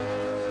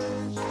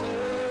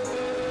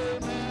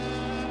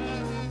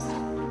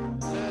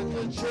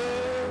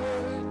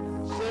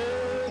church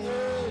say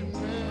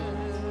amen.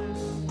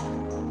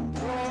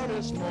 God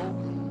is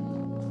spoken.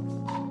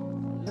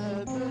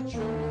 Let the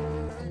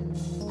church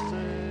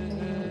say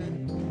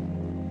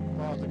amen.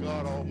 Father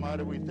God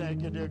Almighty, we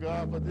thank you, dear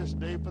God, for this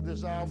day, for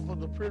this hour, for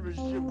the privilege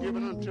you've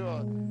given unto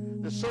us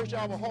to search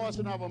our hearts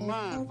and our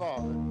mind,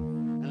 Father,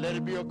 and let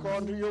it be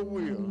according to your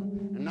will.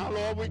 And now,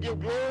 Lord, we give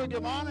glory,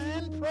 give honor,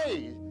 and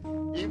praise,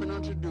 even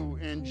unto you.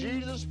 In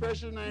Jesus'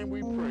 precious name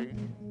we pray.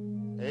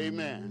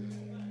 Amen.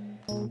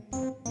 All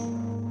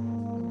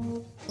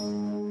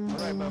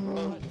right, my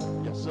brother.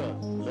 Yes, sir.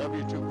 Love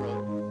you too,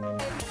 brother.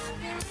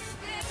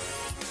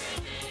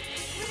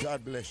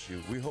 God bless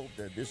you. We hope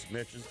that this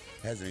message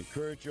has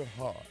encouraged your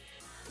heart.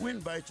 We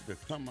invite you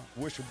to come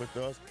worship with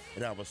us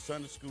at our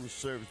Sunday school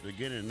service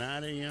beginning at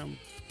 9 a.m.,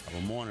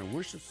 our morning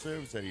worship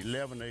service at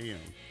 11 a.m.,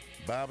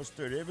 Bible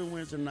study every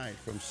Wednesday night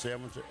from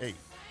 7 to 8.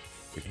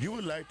 If you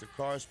would like to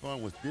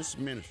correspond with this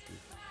ministry,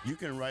 you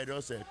can write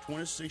us at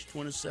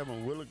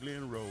 2627 Willow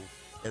Glen Road,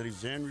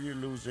 Alexandria,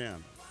 Louisiana.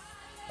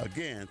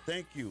 Again,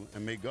 thank you,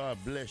 and may God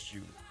bless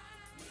you.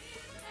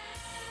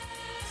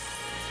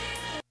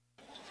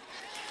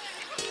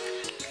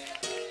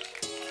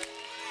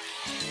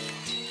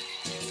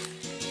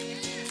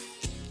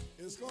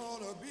 It's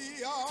gonna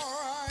be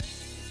alright.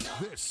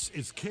 This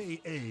is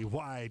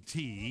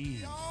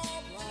KAYT,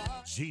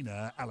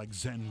 Gina,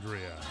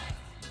 Alexandria.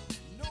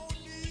 No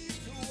need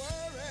to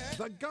worry.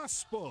 The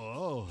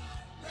gospel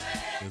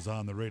is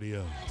on the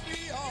radio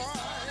Be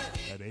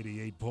alright. at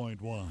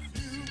 88.1.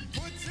 You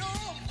put your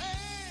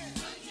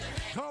hand.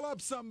 Call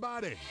up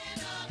somebody.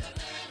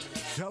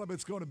 Tell them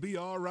it's going to be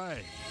all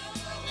right.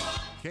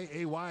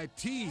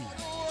 KAYT.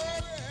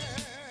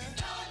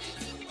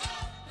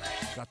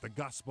 Got the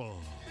gospel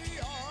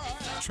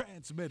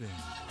transmitting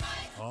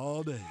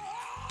all day.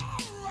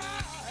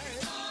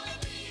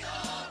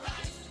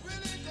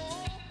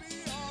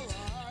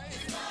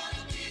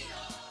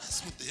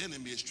 That's what the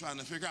enemy is trying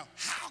to figure out.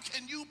 How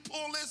can you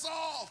pull this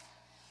off?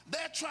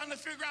 They're trying to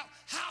figure out,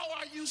 how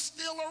are you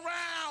still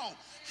around?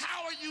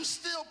 How are you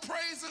still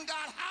praising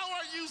God? How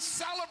are you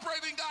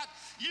celebrating God?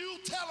 You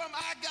tell them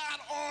I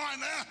got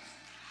on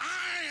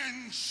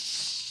iron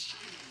shoes.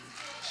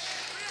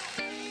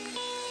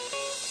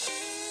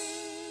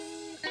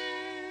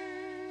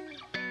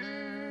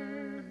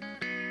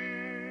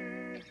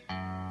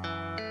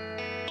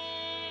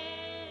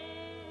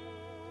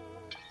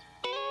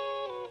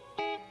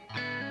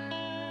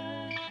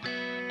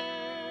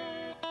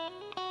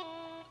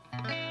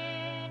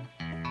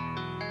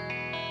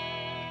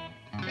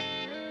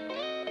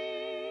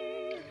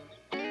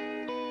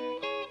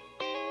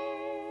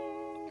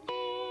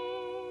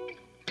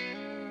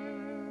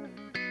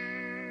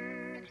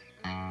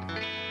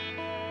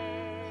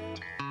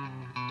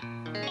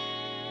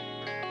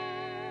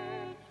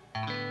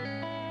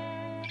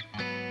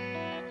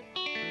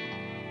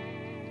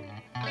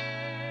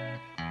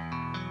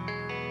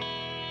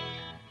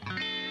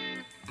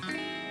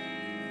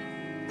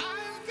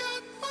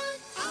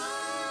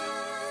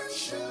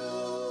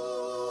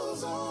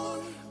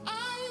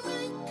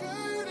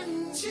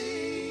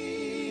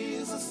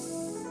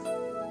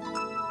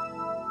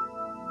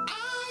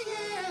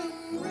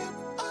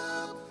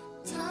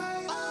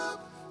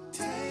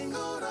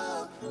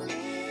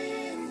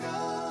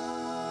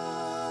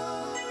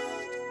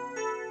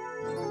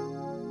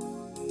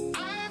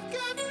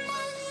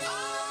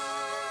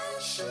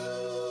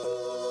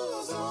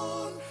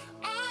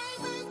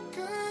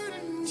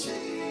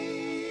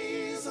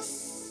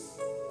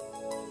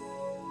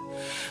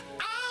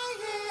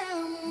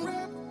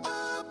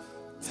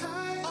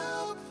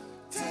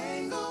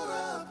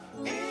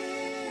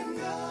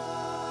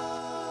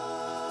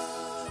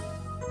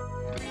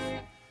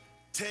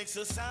 Takes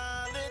a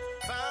solid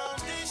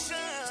foundation,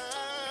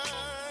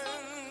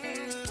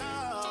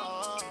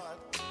 Lord,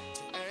 to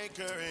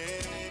anchor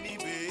any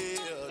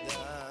building.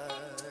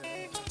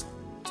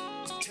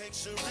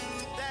 Takes a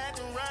root that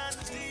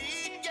runs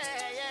deep,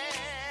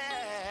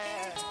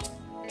 yeah,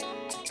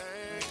 to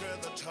anchor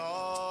the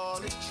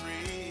tallest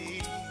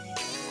tree.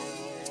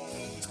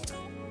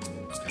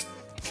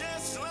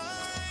 Just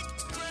like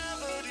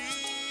gravity,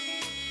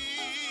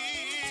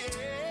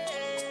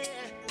 yeah,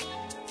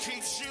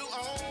 keeps you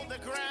on the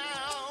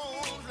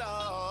ground,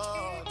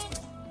 Lord,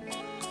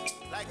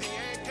 like the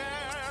anchor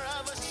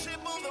of a ship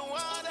on the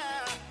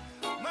water.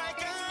 My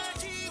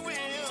God, He will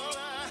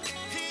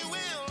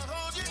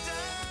hold you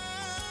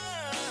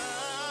down.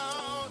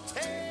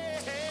 Hey,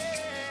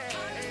 hey,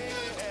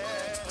 hey.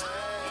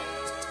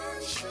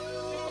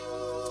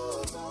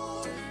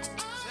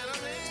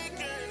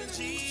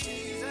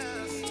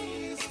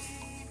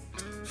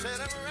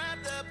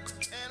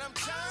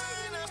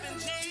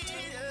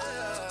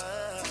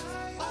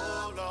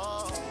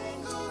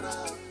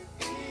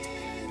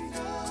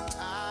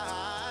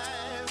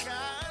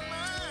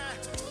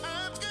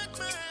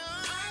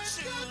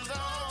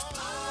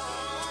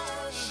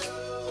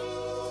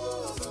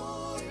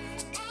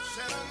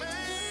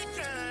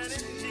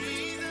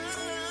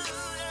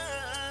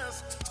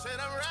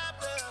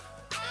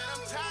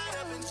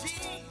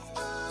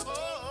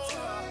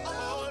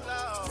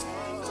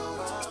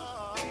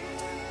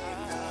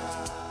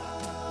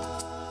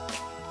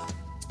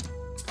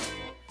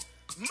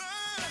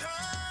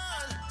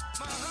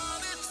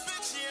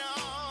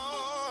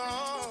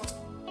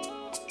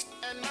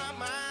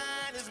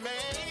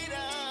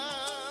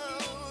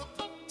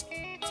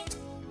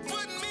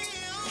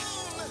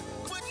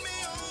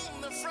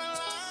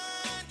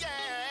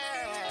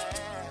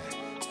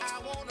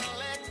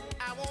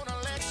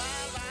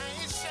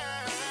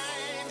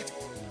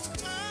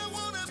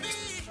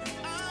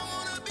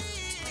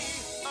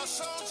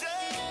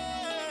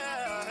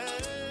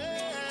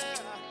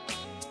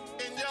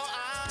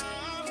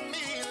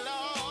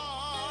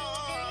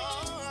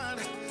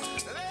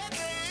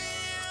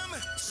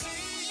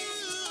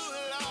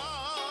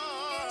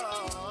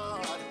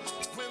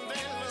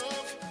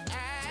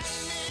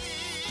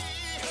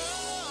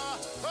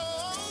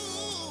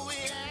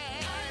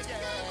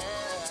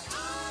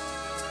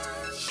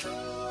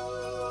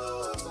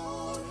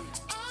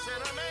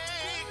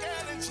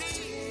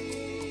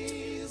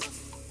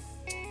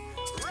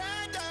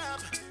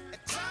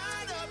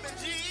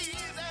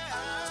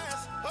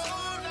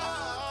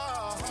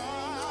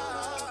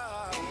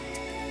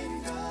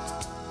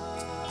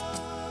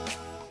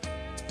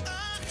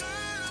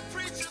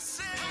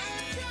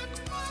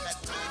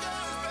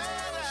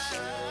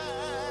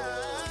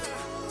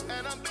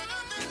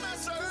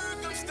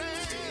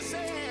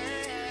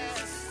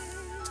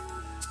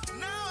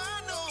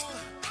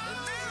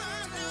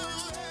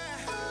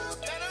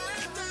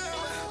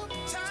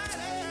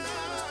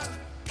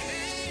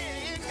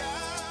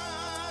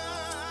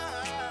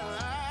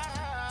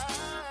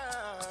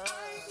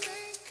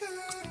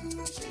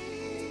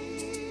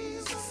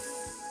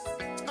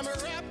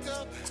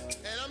 up,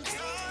 and I'm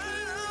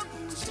tied up.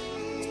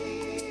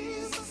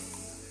 Jesus,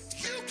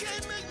 you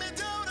can't make me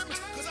doubt him,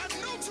 cause I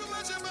know too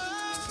much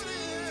about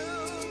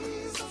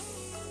him.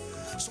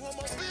 So I'm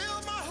gonna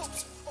build my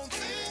hopes on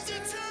things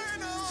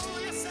eternal.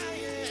 Yes, I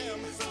am.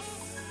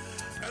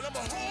 And I'm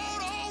gonna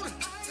hold on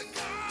to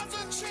God's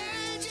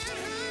unchanging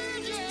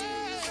hand,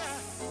 yeah.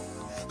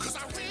 Cause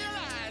I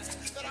realize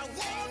that I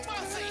walk by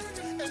faith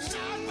and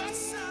not by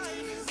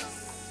sight.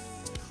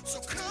 So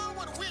come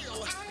what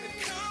will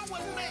and come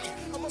what may,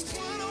 I'ma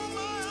put on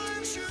my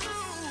iron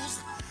shoes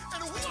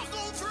and walk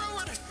on through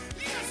it.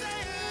 Yes, I am.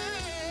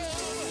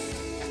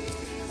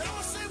 And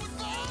I'ma say with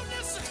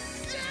boldness,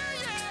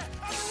 yeah,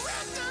 yeah, I'm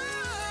wrapped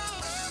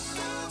up,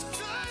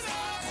 tied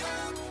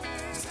up,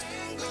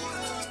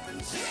 tangled up in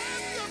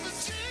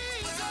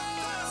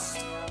Jesus.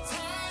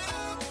 Tied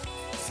up,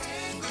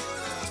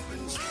 tangled up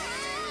in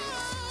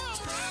Jesus.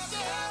 Wrapped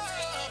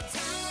up,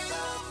 tied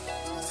up,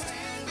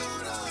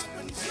 tangled up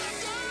in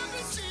Jesus.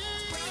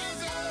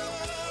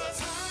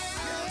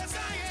 Yes, I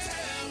am.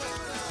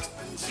 Tangled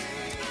up in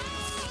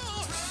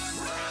Jesus.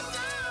 Wrapped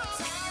up,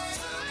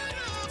 tied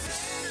up in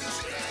Jesus.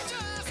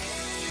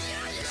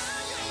 Yeah,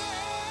 yeah, yeah.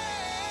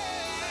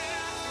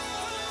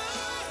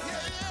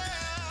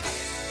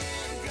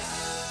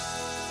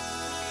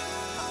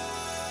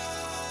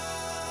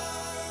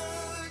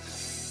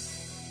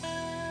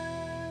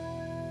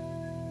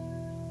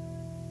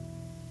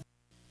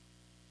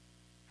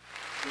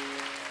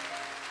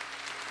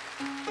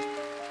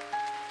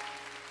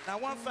 Now,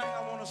 one thing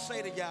I want to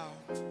say to y'all,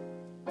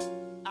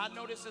 I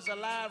know this is a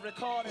live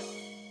recording.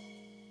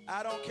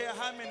 I don't care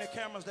how many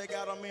cameras they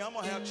got on me. I'm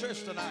going to have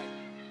church tonight.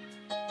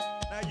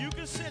 Now, you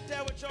can sit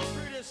there with your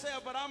pretty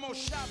self, but I'm going to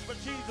shout for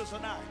Jesus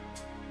tonight.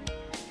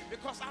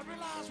 Because I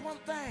realize one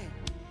thing.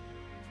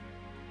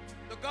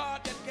 The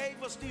God that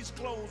gave us these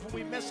clothes, when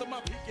we mess them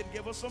up, he can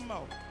give us some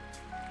more.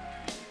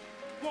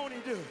 Won't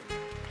he do?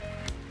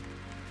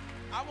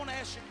 I want to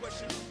ask you a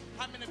question.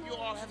 How many of you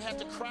all have had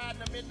to cry in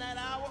the midnight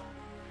hour?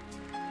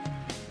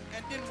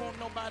 And didn't want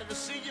nobody to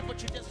see you,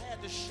 but you just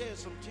had to shed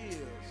some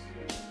tears.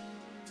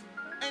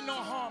 Ain't no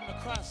harm to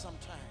cry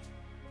sometime.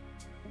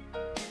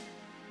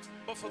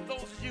 But for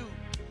those of you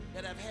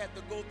that have had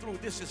to go through,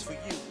 this is for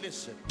you.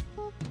 Listen.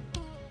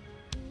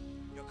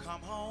 You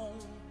come home.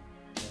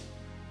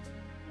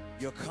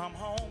 You come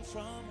home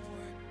from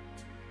work.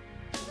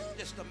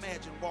 Just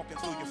imagine walking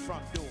through your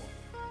front door.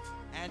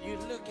 And you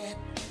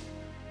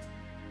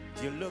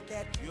look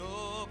at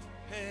your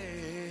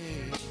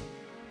pay.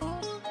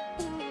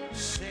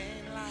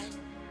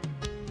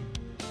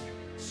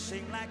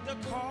 Seem like the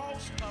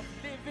cost of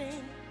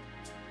living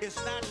is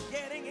not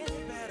getting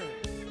any better.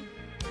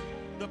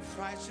 The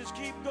prices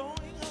keep going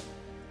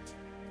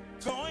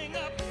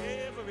up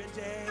every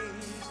day.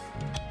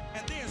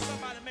 And then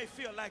somebody may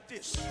feel like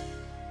this.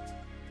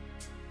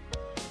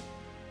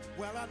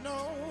 Well, I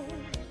know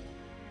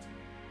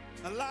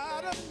a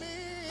lot of men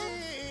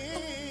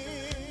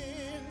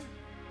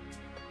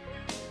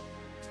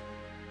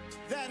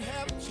that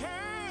have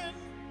turned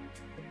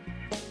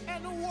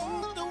and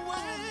walked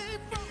away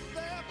from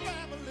their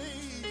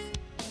families,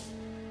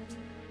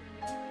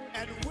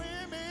 and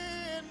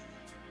women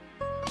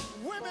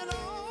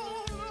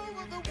all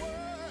over the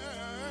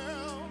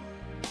world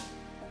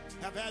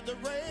have had to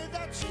raise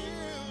their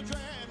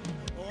children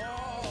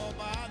all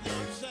by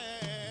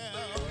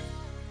themselves.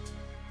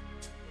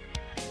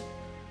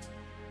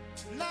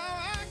 Now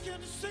I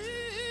can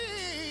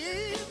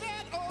see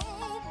that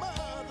old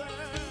mother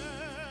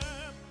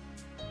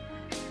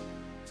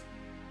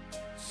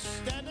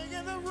standing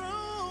in the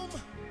room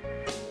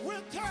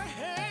with her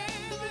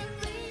hand in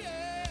the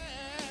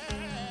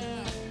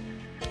air,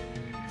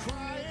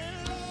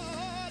 crying,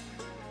 Lord,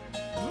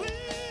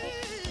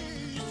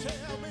 please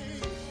tell me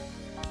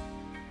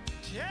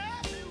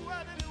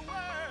what in the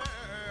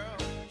world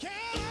can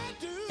I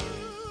do?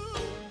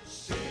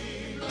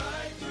 Seem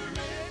like the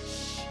rich,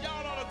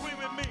 y'all don't agree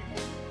with me,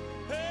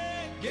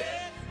 hey,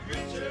 get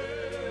richer,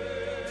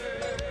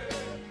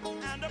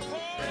 and the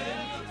poor,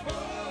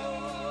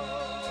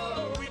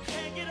 we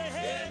can't get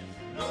ahead,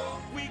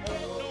 no, we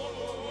get no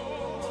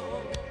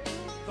more.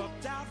 The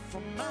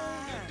doubtful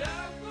mind.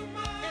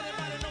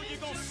 Anybody know you're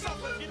gonna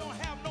suffer if you don't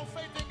have no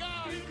faith in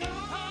God?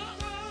 Huh?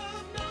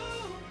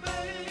 But I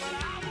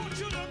want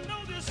you to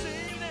know this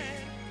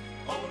evening,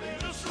 only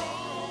the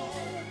strong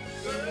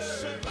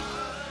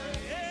survive.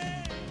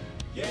 Yeah.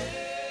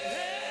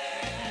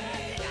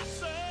 Yes,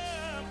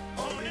 sir.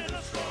 Only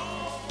the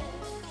strong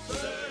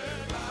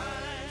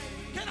survive.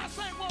 Can I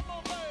sing one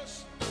more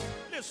verse?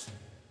 Listen.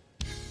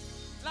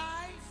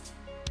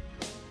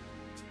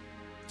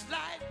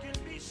 Life can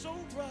be so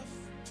rough.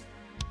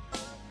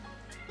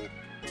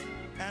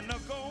 And the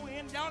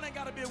going, y'all ain't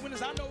gotta be a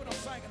witness, I know what I'm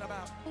singing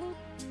about.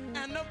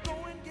 And the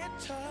going get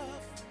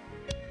tough.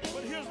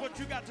 But here's what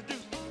you got to do.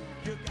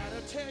 You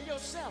gotta tell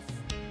yourself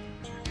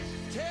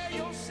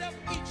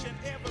each and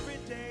every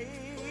day.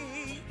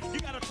 You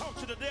gotta talk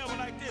to the devil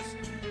like this.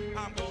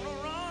 I'm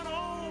gonna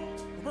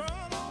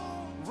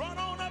run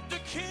on up the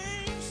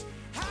King's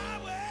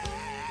Highway.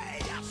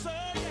 Yes,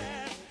 sir,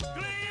 yeah.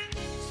 Glean,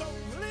 so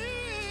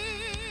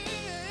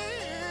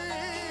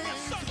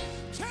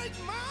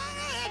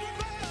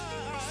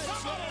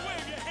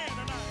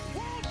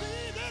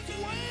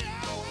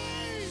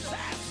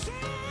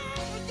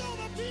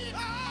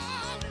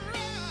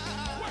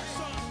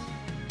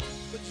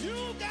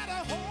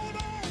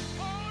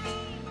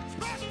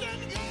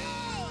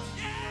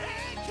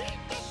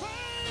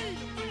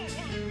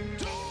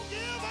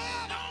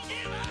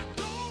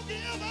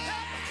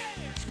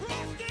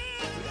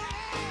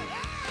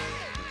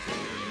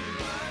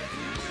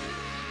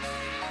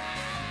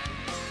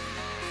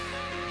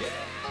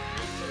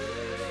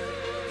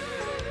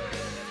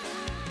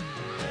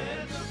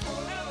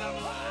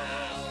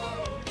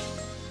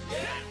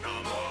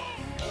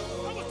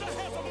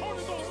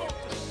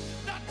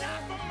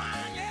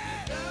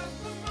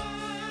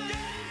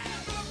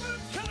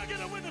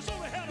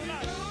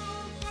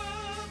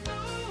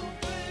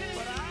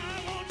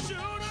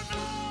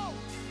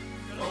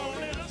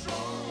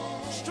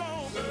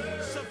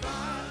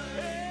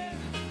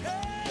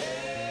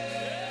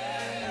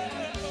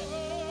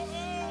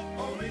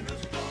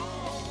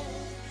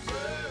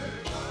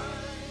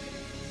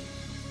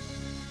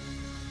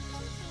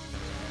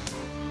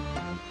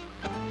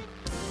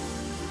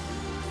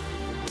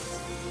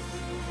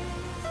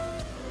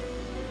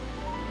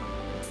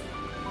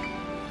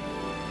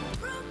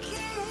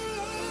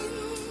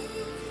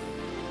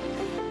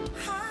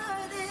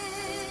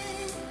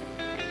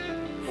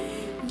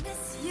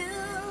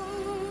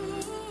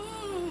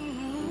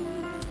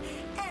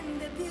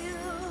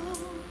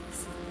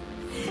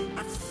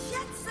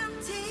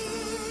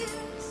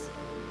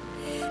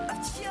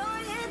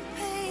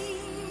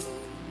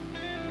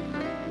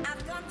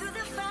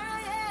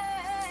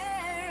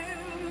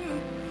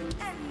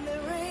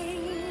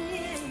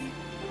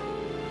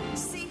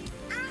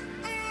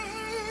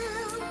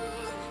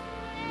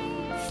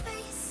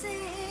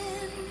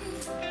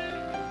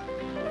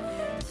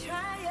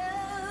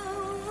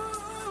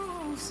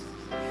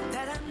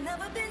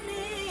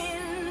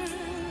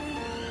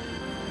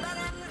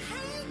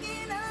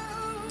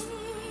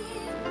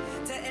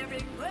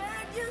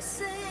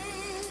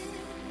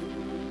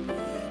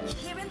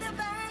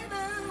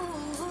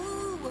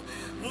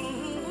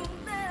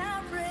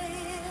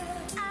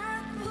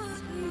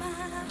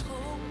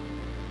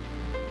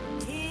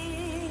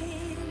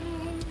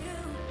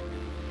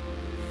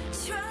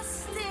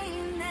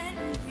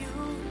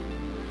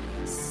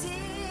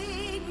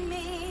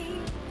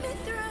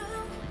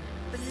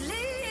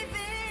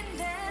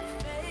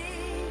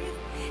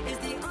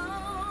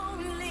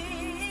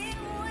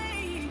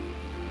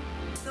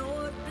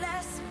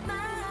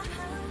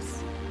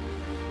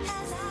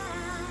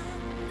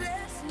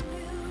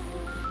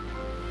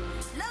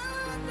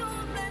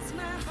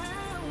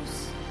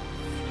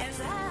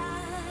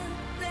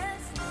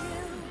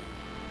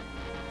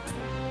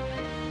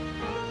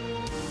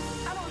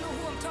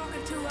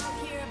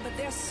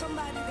there's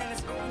somebody that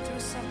is going through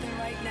something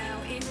right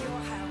now in your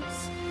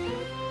house.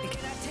 And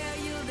can I tell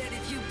you that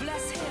if you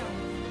bless him,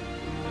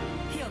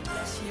 he'll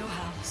bless your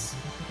house.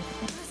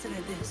 Listen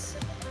to this.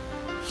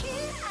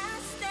 Here I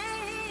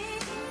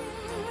stand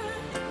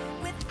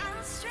with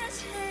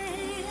outstretched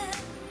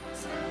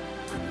hands,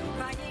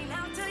 crying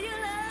out to you,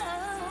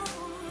 Lord,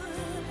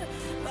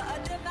 for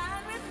a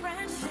divine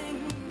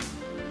refreshing.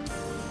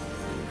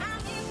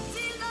 I'm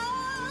empty,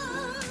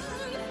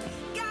 Lord,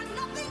 got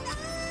nothing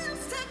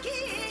else to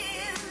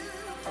give.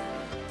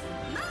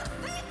 My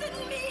faith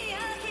in me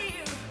are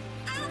here.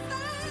 I'm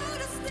found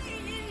to stay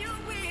in your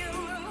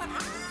will.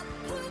 I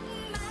put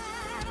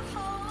my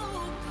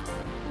hope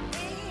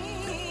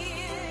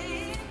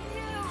in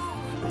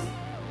you,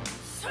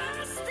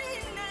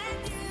 trusting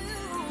that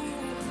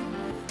you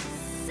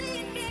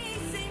see me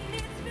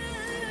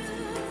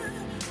through.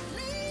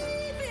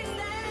 Leaving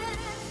that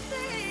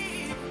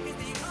faith is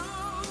the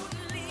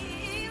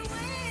only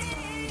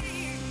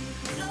way.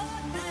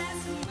 Lord,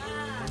 bless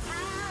my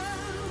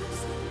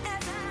house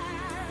as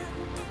I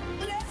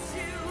bless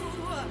you.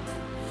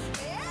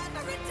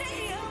 Every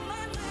day of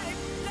my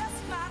life, bless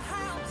my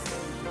house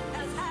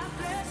as I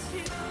bless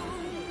you.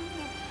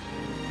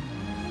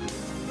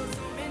 For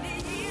so many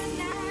years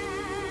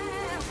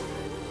now,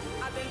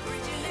 I've been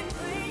preaching and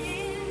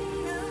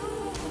praying,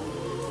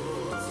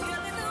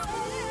 telling the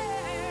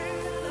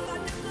world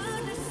about your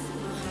goodness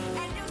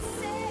and your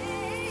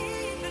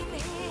saving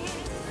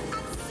hand.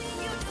 I've seen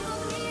you do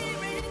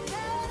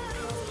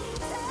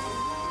miracles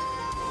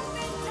time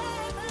and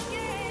time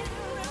again.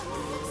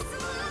 So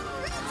I'm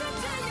ready to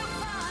tell you,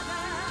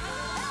 Father,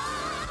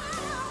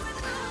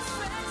 with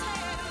outstretched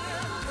hand,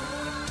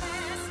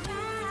 bless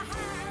my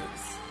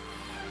house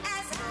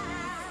as I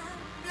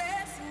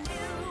bless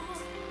you.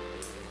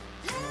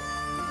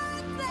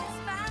 Lord, bless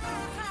my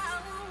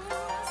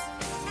house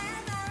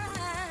as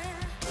I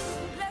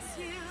bless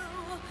you.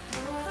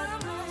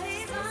 Come on,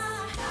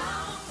 Jesus,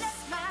 bless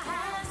my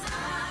house.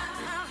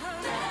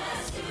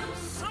 Bless you.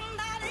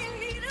 Somebody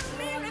need a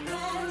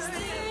miracle.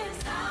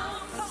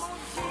 Come on,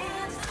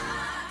 Jesus,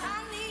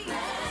 I need.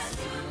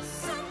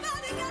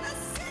 Somebody got a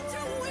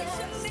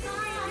situation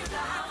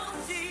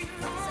need you,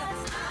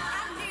 Jesus.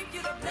 I need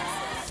you to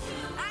bless.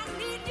 I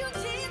need you,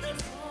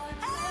 Jesus.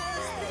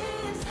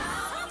 Hey,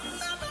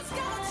 some of us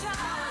got a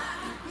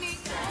child need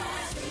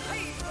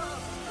people.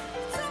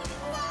 Some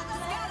of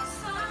us got a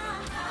son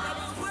that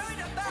is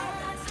worried about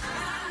us.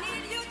 I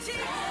need you,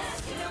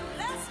 Jesus, to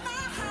bless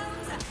my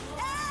house.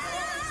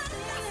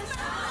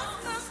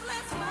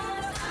 Bless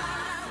my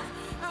house.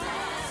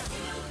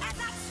 As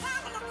I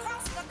travel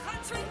across the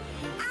country,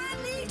 I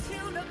need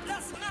you to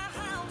bless my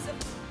house.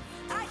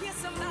 I hear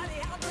somebody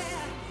out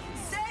there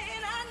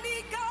saying I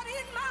need God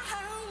in my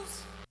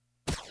house.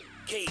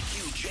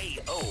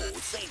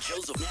 KQJO, St.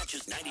 Joseph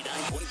Natchez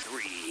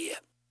 99.3.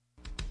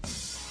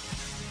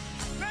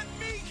 Let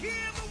me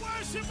hear the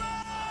worshipers.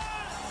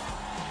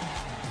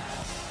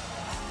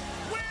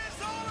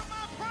 Where's all of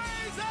my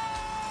praises?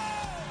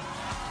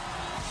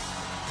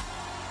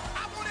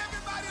 I want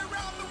everybody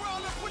around the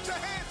world to put your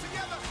hands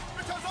together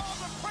because all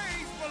the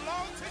praise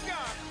belongs to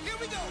God. Here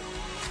we go.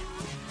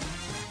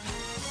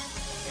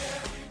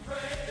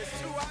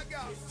 It's to our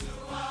God.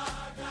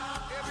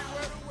 Every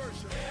word of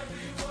worship.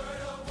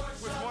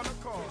 With one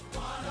accord.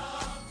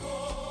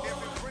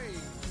 Every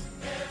praise.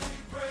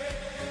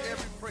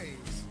 Every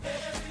praise.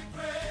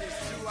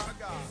 Is to our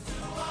God.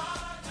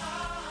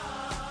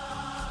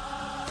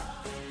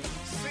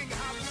 Sing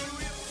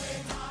hallelujah.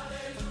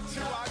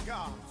 To our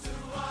God.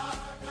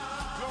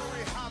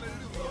 Glory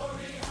hallelujah.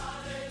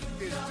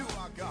 Is to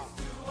our God.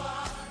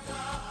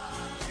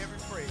 Every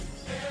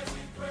praise.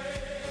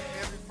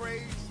 Every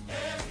praise.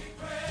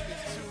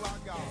 Is to our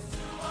God.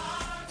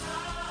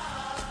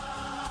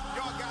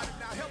 Y'all got it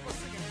now. Help us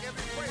sing it.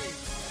 Every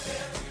praise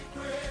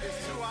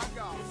is to our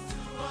God.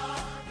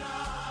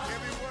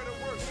 Every word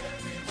of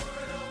worship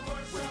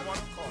with one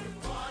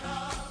accord.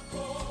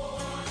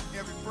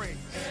 Every praise.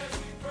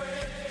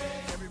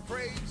 Every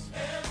praise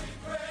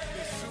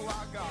is to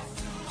our God.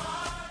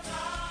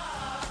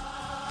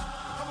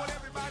 Come on,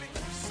 everybody.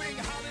 Sing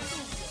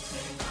hallelujah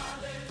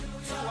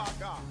to our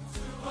God.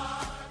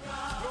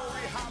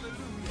 Glory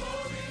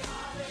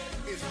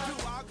hallelujah is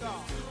to our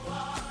God.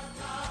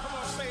 Come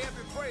on, say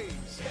every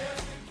praise.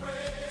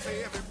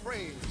 Say every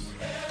praise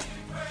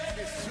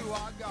is to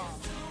our God.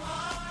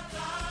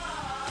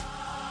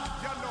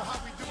 Y'all know how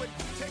we do it.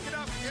 Take it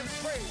up. Every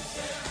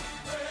praise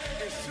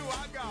is to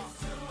our God.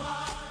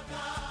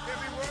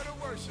 Every word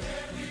of worship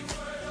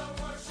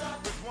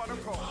with one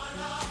accord.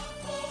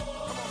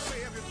 Come on,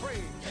 say every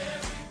praise.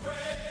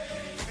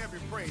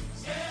 Every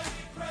praise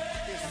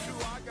is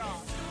to our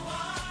God.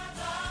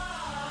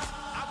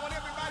 I want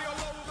everybody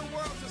all over the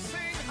world to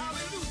sing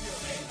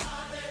hallelujah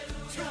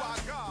to our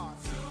God.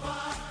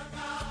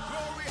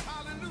 Glory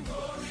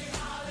hallelujah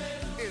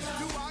is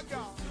to our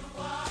God.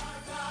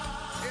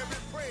 Every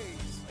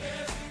praise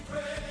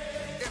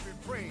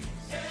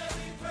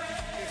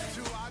is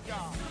to our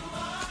God.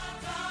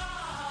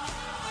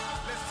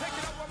 Let's take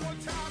it up one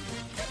more time.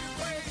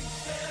 Every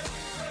praise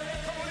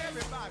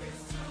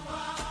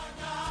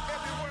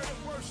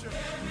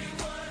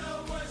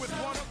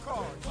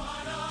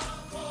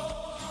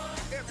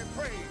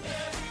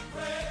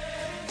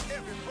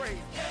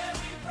faith.